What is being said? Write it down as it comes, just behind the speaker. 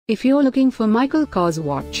If you're looking for Michael Kors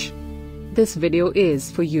watch, this video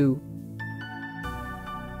is for you.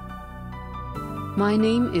 My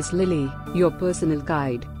name is Lily, your personal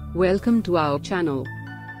guide. Welcome to our channel.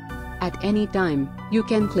 At any time, you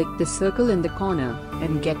can click the circle in the corner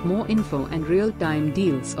and get more info and real-time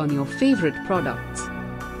deals on your favorite products.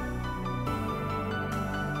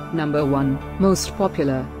 Number 1, Most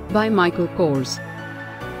Popular, by Michael Kors.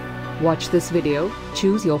 Watch this video,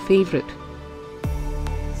 choose your favorite.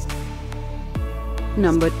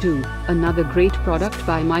 Number 2, another great product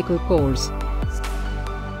by Michael Kors.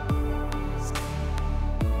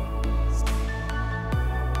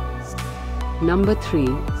 Number 3.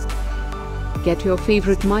 Get your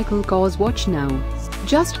favorite Michael Kors watch now.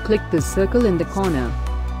 Just click the circle in the corner.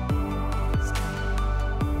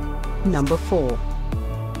 Number 4.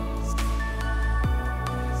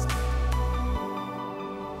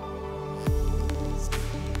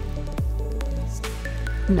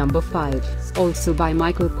 Number 5, also by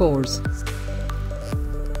Michael Kors.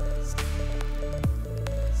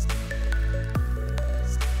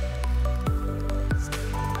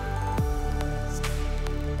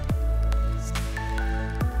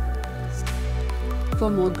 For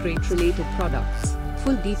more great related products,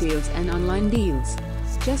 full details and online deals,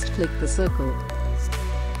 just click the circle.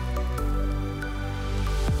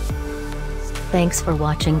 Thanks for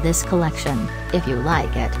watching this collection. If you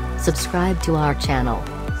like it, subscribe to our channel.